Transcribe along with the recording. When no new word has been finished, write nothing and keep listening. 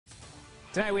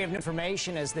Tonight we have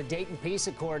information as the Dayton Peace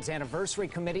Accord's Anniversary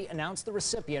Committee announced the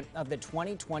recipient of the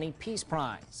 2020 Peace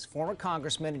Prize. Former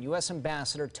Congressman and U.S.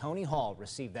 Ambassador Tony Hall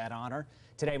received that honor.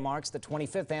 Today marks the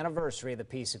 25th anniversary of the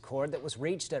Peace Accord that was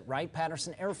reached at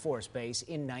Wright-Patterson Air Force Base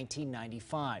in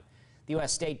 1995. The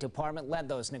U.S. State Department led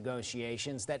those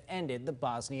negotiations that ended the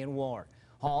Bosnian War.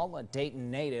 Hall, a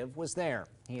Dayton native, was there.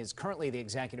 He is currently the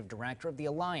executive director of the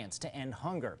Alliance to End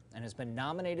Hunger and has been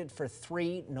nominated for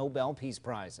 3 Nobel Peace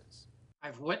Prizes.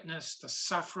 I've witnessed the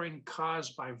suffering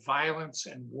caused by violence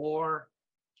and war.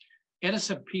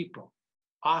 Innocent people,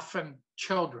 often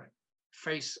children,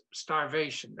 face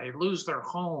starvation. They lose their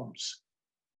homes.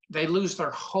 They lose their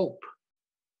hope.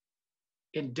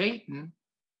 In Dayton,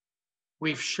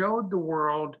 we've showed the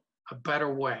world a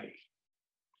better way.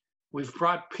 We've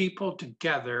brought people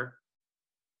together.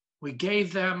 We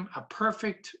gave them a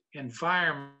perfect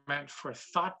environment for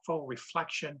thoughtful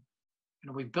reflection,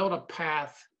 and we built a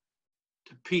path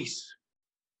to peace.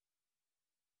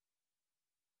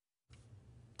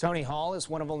 Tony Hall is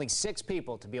one of only 6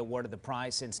 people to be awarded the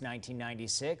prize since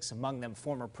 1996, among them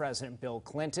former President Bill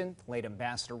Clinton, late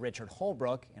Ambassador Richard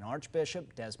Holbrooke, and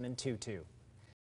Archbishop Desmond Tutu.